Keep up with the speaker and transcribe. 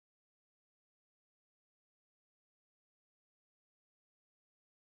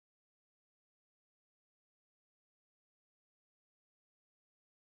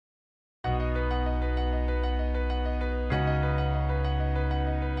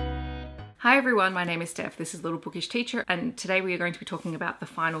Hi everyone, my name is Steph. This is Little Bookish Teacher, and today we are going to be talking about the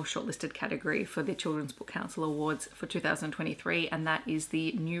final shortlisted category for the Children's Book Council Awards for 2023, and that is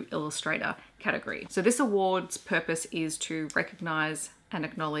the New Illustrator category. So this award's purpose is to recognise and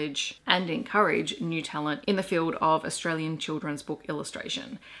acknowledge and encourage new talent in the field of Australian children's book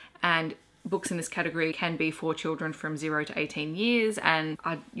illustration. And books in this category can be for children from 0 to 18 years and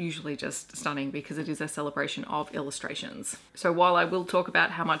are usually just stunning because it is a celebration of illustrations. So while I will talk about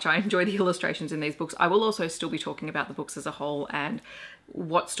how much I enjoy the illustrations in these books, I will also still be talking about the books as a whole and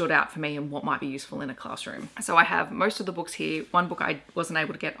what stood out for me and what might be useful in a classroom. So I have most of the books here. One book I wasn't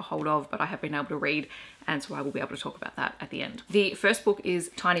able to get a hold of, but I have been able to read, and so I will be able to talk about that at the end. The first book is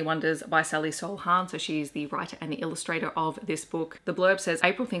Tiny Wonders by Sally Soweol. So she is the writer and the illustrator of this book. The blurb says,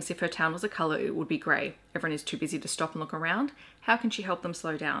 April thinks if her town was a colour, it would be grey. Everyone is too busy to stop and look around. How can she help them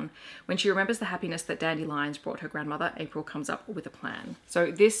slow down? When she remembers the happiness that dandelions brought her grandmother, April comes up with a plan.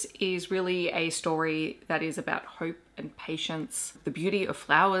 So this is really a story that is about hope and patience, the beauty of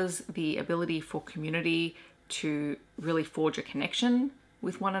flowers, the ability for community to really forge a connection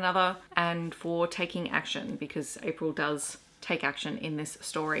with one another, and for taking action, because April does take action in this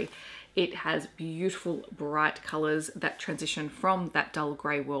story. It has beautiful, bright colours that transition from that dull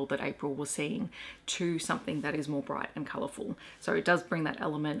grey world that April was seeing to something that is more bright and colourful. So it does bring that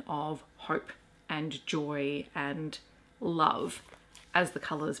element of hope and joy and love as the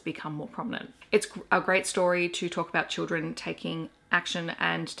colours become more prominent. It's a great story to talk about children taking action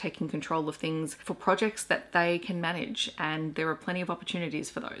and taking control of things for projects that they can manage, and there are plenty of opportunities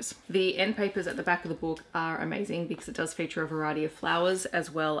for those. The end papers at the back of the book are amazing because it does feature a variety of flowers as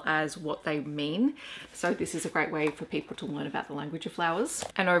well as what they mean. So this is a great way for people to learn about the language of flowers,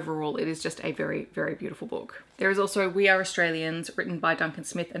 and overall it is just a very, very beautiful book. There is also We Are Australians, written by Duncan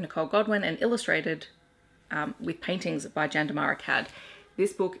Smith and Nicole Godwin and illustrated with paintings by Jandamara Cad.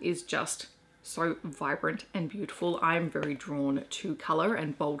 This book is just so vibrant and beautiful. I'm very drawn to colour,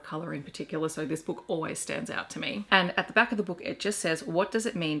 and bold colour in particular, so this book always stands out to me. And at the back of the book it just says, what does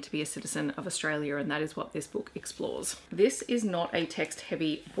it mean to be a citizen of Australia? And that is what this book explores. This is not a text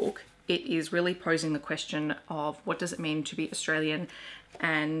heavy book. It is really posing the question of what does it mean to be Australian,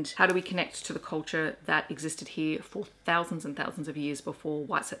 and how do we connect to the culture that existed here for thousands and thousands of years before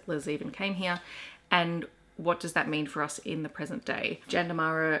white settlers even came here, and what does that mean for us in the present day?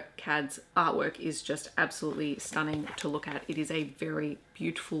 Jandamara Cad's artwork is just absolutely stunning to look at. It is a very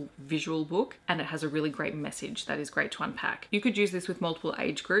beautiful visual book, and it has a really great message that is great to unpack. You could use this with multiple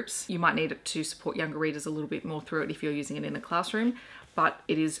age groups. You might need it to support younger readers a little bit more through it if you're using it in the classroom, but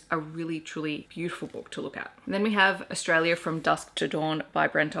it is a really, truly beautiful book to look at. And then we have Australia from Dusk to Dawn by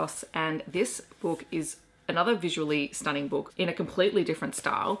Brentos, and this book is another visually stunning book in a completely different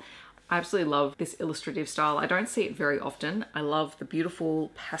style. I absolutely love this illustrative style. I don't see it very often. I love the beautiful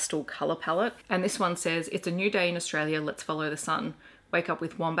pastel colour palette. And this one says, it's a new day in Australia, let's follow the sun. Wake up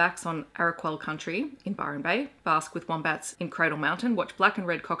with wombats on Arakwal country in Byron Bay. Bask with wombats in Cradle Mountain. Watch black and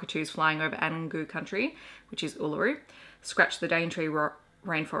red cockatoos flying over Anangu country, which is Uluru. Scratch the Daintree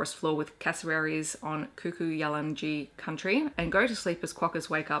rainforest floor with cassowaries on Kuku Yalanji country. And go to sleep as quokkas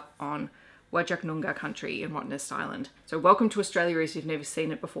wake up on Wajak country in Rottnest Island. So welcome to Australia as you've never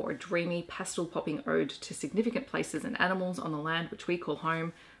seen it before, a dreamy pastel popping ode to significant places and animals on the land which we call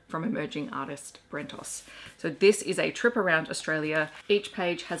home, from emerging artist Brentos. So this is a trip around Australia. Each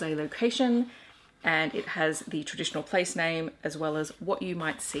page has a location and it has the traditional place name as well as what you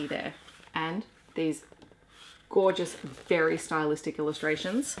might see there. And these gorgeous, very stylistic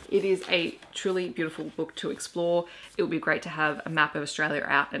illustrations. It is a truly beautiful book to explore. It would be great to have a map of Australia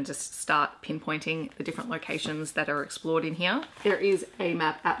out and just start pinpointing the different locations that are explored in here. There is a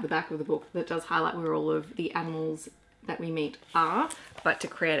map at the back of the book that does highlight where all of the animals that we meet are, but to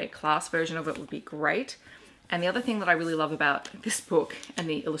create a class version of it would be great. And the other thing that I really love about this book and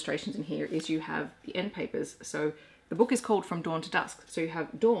the illustrations in here is you have the end papers. So the book is called From Dawn to Dusk. So you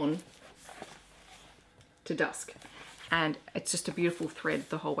have dawn to dusk, and it's just a beautiful thread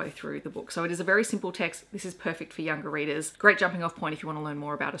the whole way through the book. So it is a very simple text. This is perfect for younger readers. Great jumping off point if you want to learn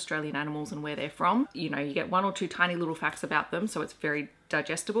more about Australian animals and where they're from. You know, you get one or two tiny little facts about them, so it's very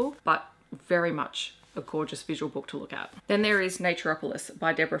digestible, but very much a gorgeous visual book to look at. Then there is Naturopolis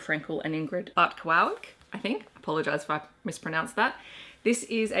by Deborah, Frenkel and Ingrid Bartkowiak, I think. Apologise if I mispronounced that. This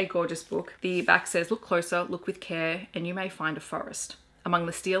is a gorgeous book. The back says, look closer, look with care, and you may find a forest. Among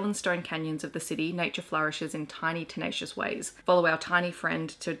the steel and stone canyons of the city, nature flourishes in tiny, tenacious ways. Follow our tiny friend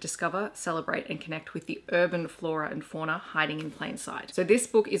to discover, celebrate, and connect with the urban flora and fauna hiding in plain sight. So this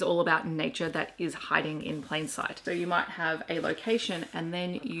book is all about nature that is hiding in plain sight. So you might have a location and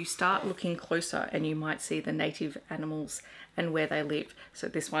then you start looking closer and you might see the native animals and where they live. So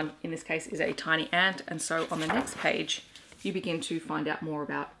this one, in this case, is a tiny ant. And so on the next page, you begin to find out more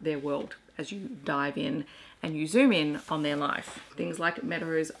about their world as you dive in and you zoom in on their life. Things like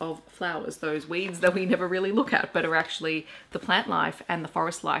meadows of flowers, those weeds that we never really look at, but are actually the plant life and the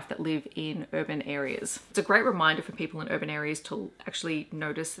forest life that live in urban areas. It's a great reminder for people in urban areas to actually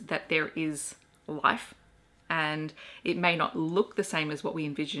notice that there is life, and it may not look the same as what we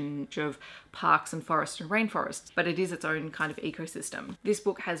envision of parks and forests and rainforests, but it is its own kind of ecosystem. This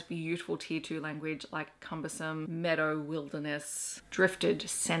book has beautiful tier 2 language like cumbersome, meadow, wilderness, drifted,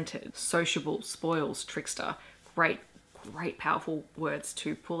 scented, sociable, spoils, trickster. Great powerful words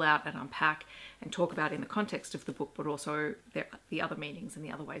to pull out and unpack and talk about in the context of the book, but also the other meanings and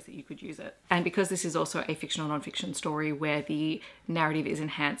the other ways that you could use it. And because this is also a fictional non-fiction story where the narrative is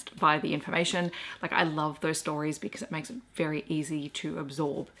enhanced by the information, like I love those stories because it makes it very easy to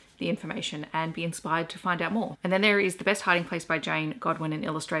absorb the information and be inspired to find out more. And then there is The Best Hiding Place by Jane Godwin and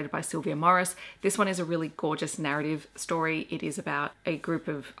illustrated by Sylvia Morris. This one is a really gorgeous narrative story. It is about a group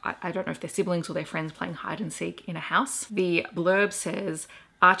of, I don't know if they're siblings or they're friends, playing hide and seek in a house. The blurb says,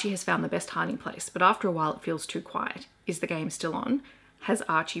 Archie has found the best hiding place, but after a while it feels too quiet. Is the game still on? Has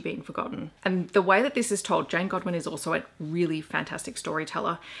Archie been forgotten? And the way that this is told, Jane Godwin is also a really fantastic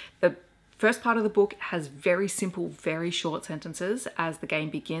storyteller. The first part of the book has very simple, very short sentences as the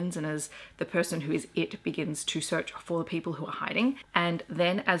game begins and as the person who is it begins to search for the people who are hiding. And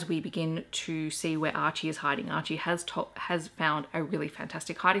then as we begin to see where Archie is hiding, Archie has found a really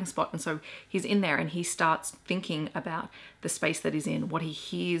fantastic hiding spot. And so he's in there and he starts thinking about the space that he's in, what he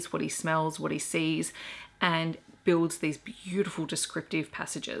hears, what he smells, what he sees, and builds these beautiful descriptive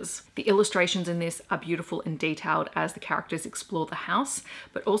passages. The illustrations in this are beautiful and detailed as the characters explore the house,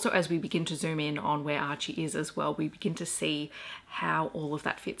 but also as we begin to zoom in on where Archie is as well, we begin to see how all of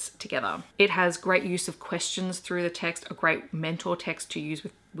that fits together. It has great use of questions through the text, a great mentor text to use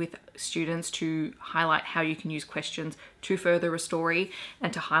with students to highlight how you can use questions to further a story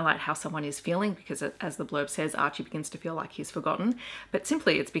and to highlight how someone is feeling, because as the blurb says, Archie begins to feel like he's forgotten, but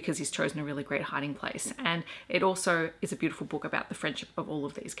simply it's because he's chosen a really great hiding place. And it also is a beautiful book about the friendship of all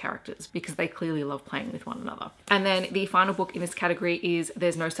of these characters because they clearly love playing with one another. And then the final book in this category is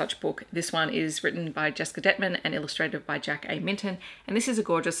There's No Such Book. This one is written by Jessica Dettmann and illustrated by Jack A. Minton, and this is a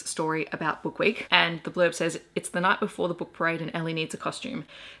gorgeous story about Book Week. And the blurb says, it's the night before the book parade and Ellie needs a costume.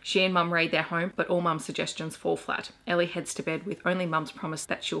 She and Mum raid their home, but all Mum's suggestions fall flat. Ellie heads to bed with only Mum's promise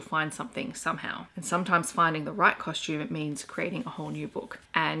that she'll find something somehow. And sometimes finding the right costume means creating a whole new book.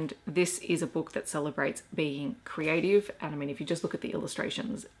 And this is a book that celebrates being creative. And I mean, if you just look at the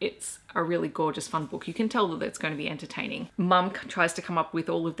illustrations, it's a really gorgeous, fun book. You can tell that it's going to be entertaining. Mum tries to come up with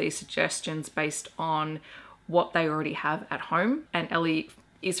all of these suggestions based on what they already have at home, and Ellie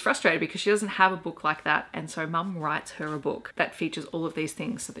is frustrated because she doesn't have a book like that, and so Mum writes her a book that features all of these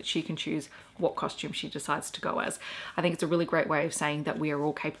things so that she can choose what costume she decides to go as. I think it's a really great way of saying that we are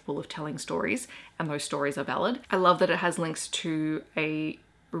all capable of telling stories and those stories are valid. I love that it has links to a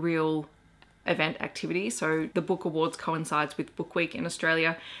real event activity. So the Book Awards coincides with Book Week in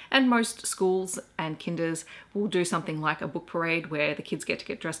Australia, and most schools and kinders will do something like a book parade where the kids get to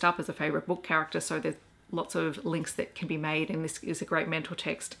get dressed up as a favourite book character. So there's lots of links that can be made, and this is a great mentor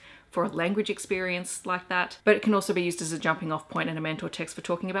text for a language experience like that. But it can also be used as a jumping off point and a mentor text for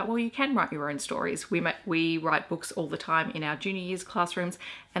talking about, well, you can write your own stories. We write books all the time in our junior years classrooms,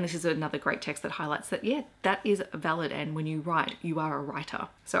 and this is another great text that highlights that, yeah, that is valid, and when you write, you are a writer.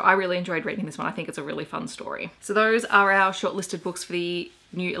 So I really enjoyed reading this one. I think it's a really fun story. So those are our shortlisted books for the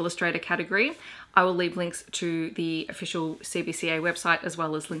new Illustrator category. I will leave links to the official CBCA website as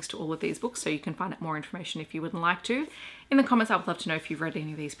well as links to all of these books so you can find out more information if you would like to. In the comments, I would love to know if you've read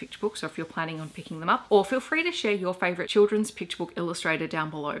any of these picture books or if you're planning on picking them up, or feel free to share your favourite children's picture book illustrator down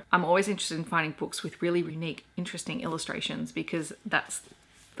below. I'm always interested in finding books with really unique, interesting illustrations, because that's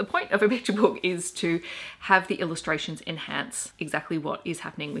the point of a picture book, is to have the illustrations enhance exactly what is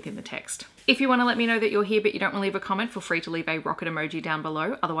happening within the text. If you want to let me know that you're here but you don't want to leave a comment, feel free to leave a rocket emoji down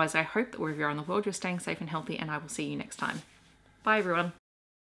below. Otherwise, I hope that wherever you are in the world, you're staying safe and healthy, and I will see you next time. Bye everyone.